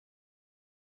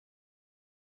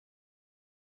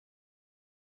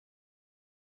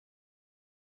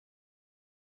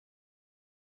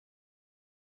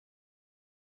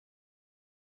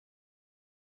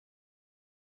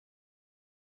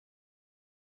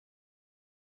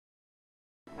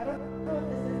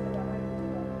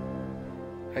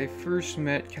I first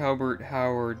met Calvert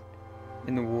Howard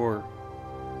in the war.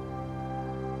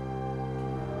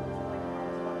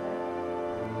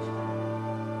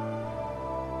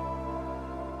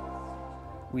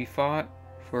 We fought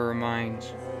for our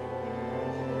minds.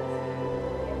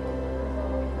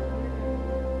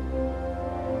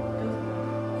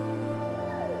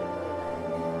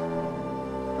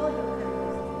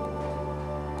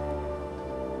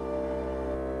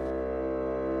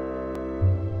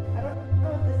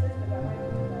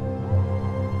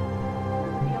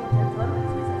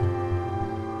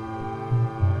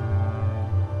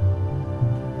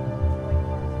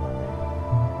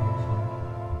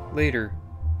 Later,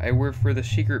 I worked for the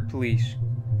secret police,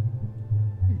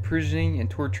 imprisoning and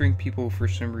torturing people for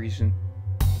some reason.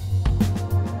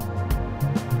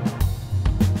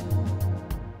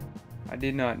 I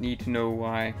did not need to know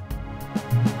why.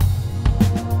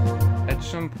 At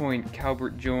some point,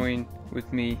 Calvert joined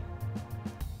with me.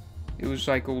 It was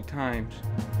like old times.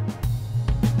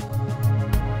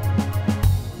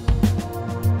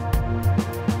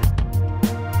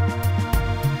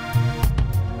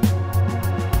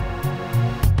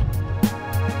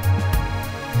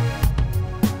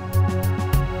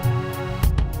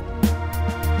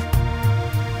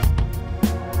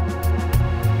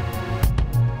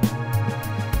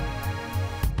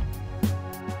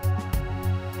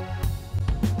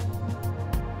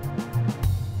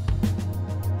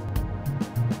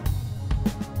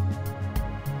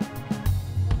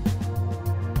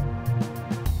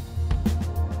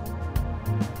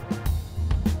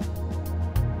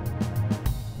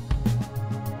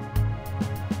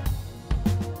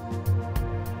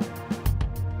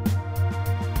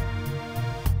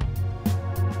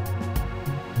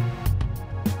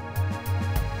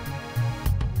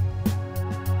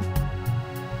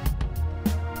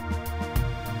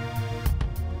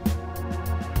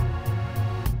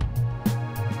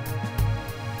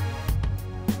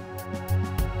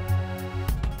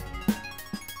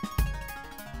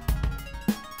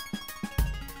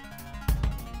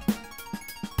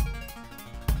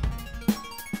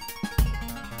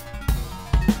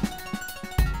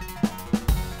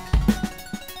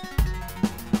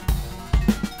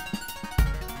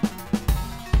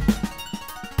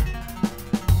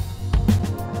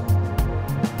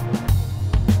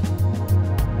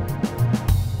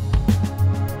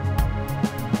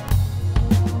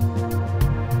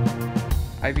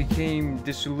 I became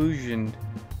disillusioned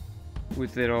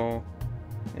with it all,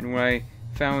 and when I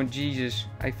found Jesus,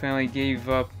 I finally gave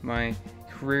up my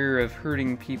career of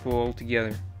hurting people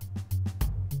altogether.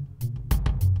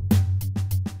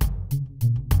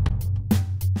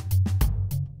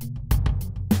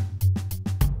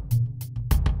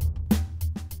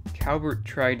 Calvert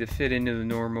tried to fit into the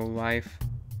normal life,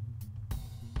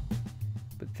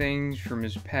 but things from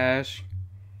his past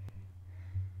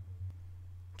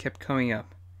kept coming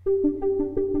up,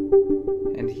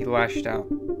 and he lashed out.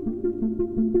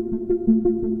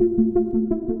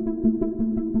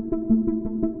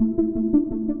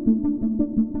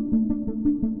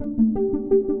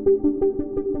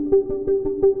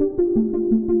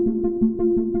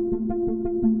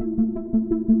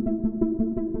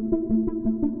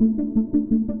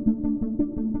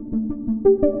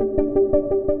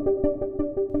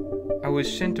 I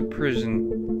was sent to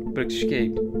prison, but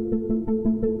escaped.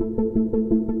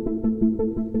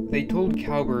 They told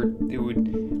Calvert they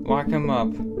would lock him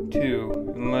up,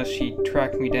 too, unless he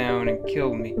tracked me down and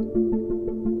killed me.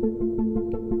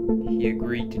 He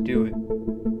agreed to do it.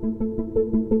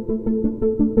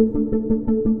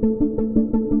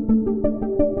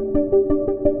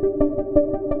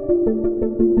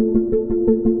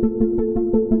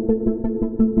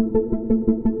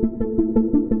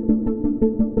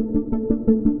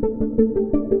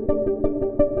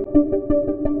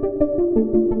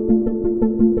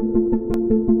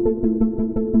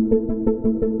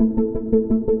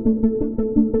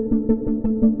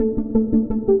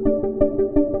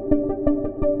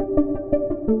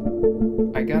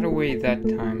 I got away that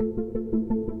time.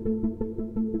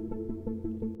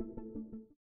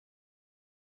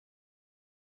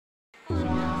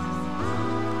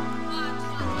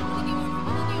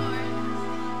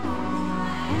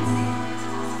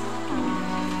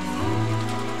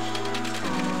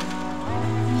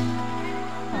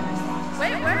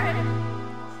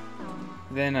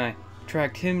 Then I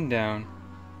tracked him down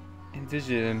and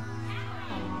visited him.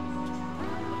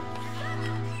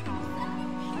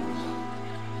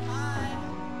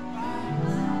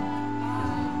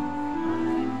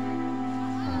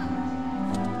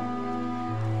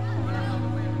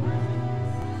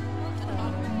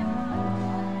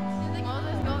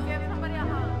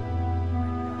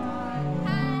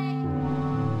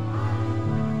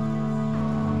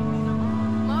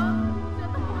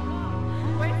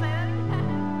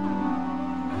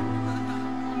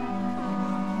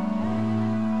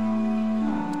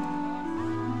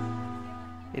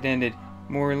 It ended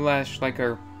more or less like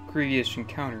our previous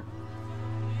encounter.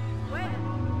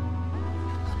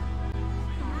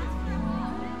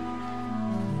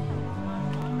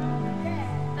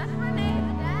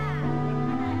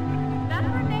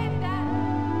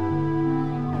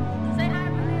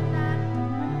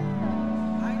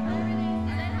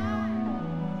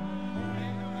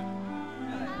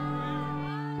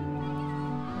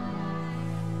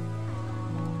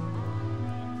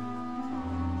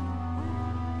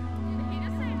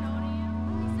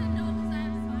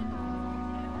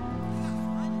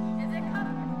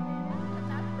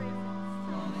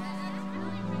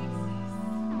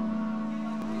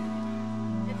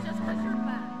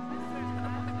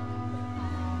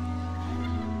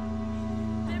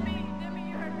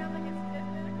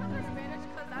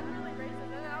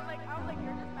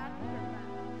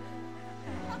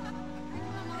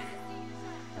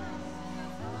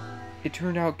 It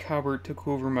turned out Calvert took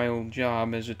over my old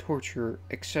job as a torturer,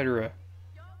 etc.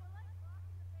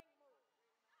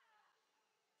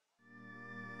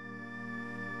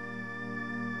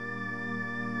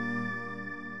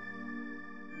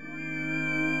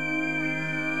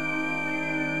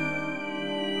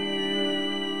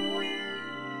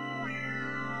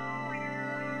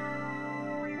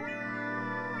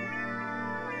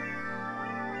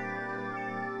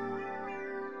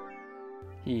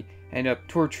 He ended up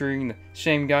torturing the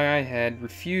same guy I had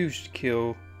refused to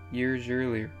kill years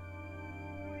earlier.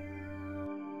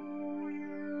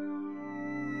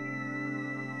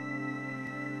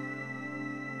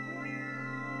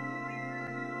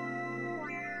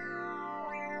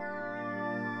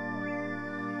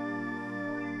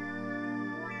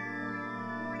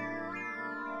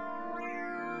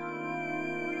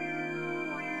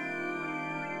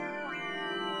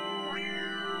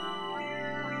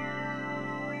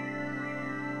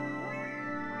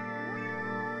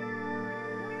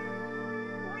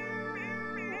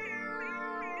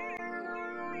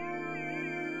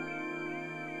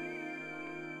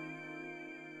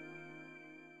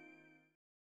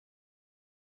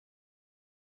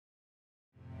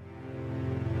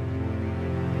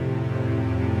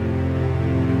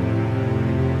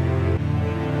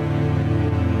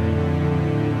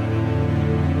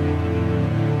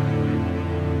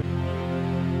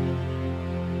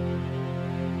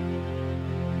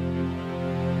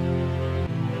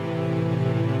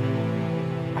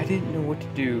 I didn't know what to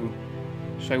do,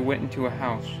 so I went into a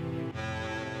house.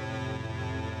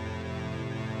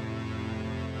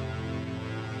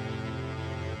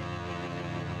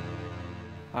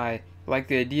 I liked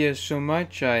the idea so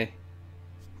much, I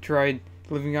tried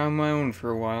living on my own for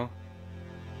a while.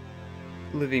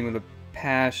 Living with a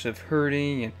past of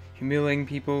hurting and humiliating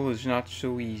people is not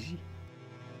so easy.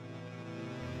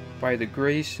 By the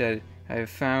grace that I have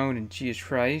found in Jesus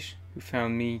Christ, who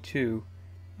found me too,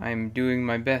 I am doing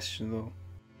my best, though.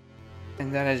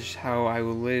 And that is how I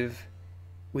will live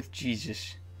with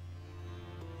Jesus.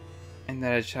 And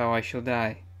that is how I shall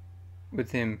die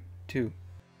with him too.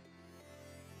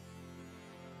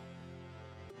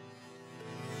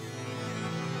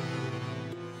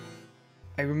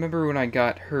 I remember when I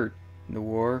got hurt in the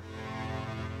war.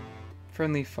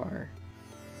 Friendly fire.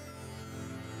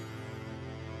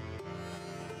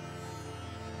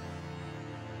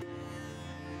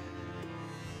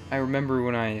 I remember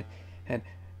when I had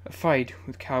a fight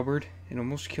with Calvert and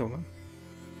almost killed him.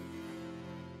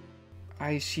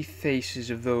 I see faces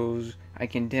of those I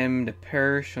condemned to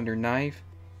perish under knife,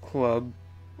 club,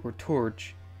 or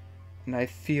torch, and I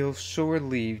feel so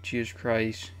relieved Jesus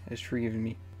Christ has forgiven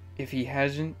me. If he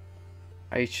hasn't,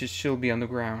 I should still be on the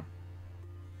ground.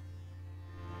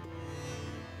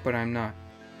 But I'm not.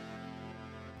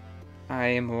 I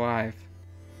am alive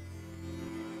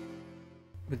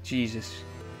with Jesus.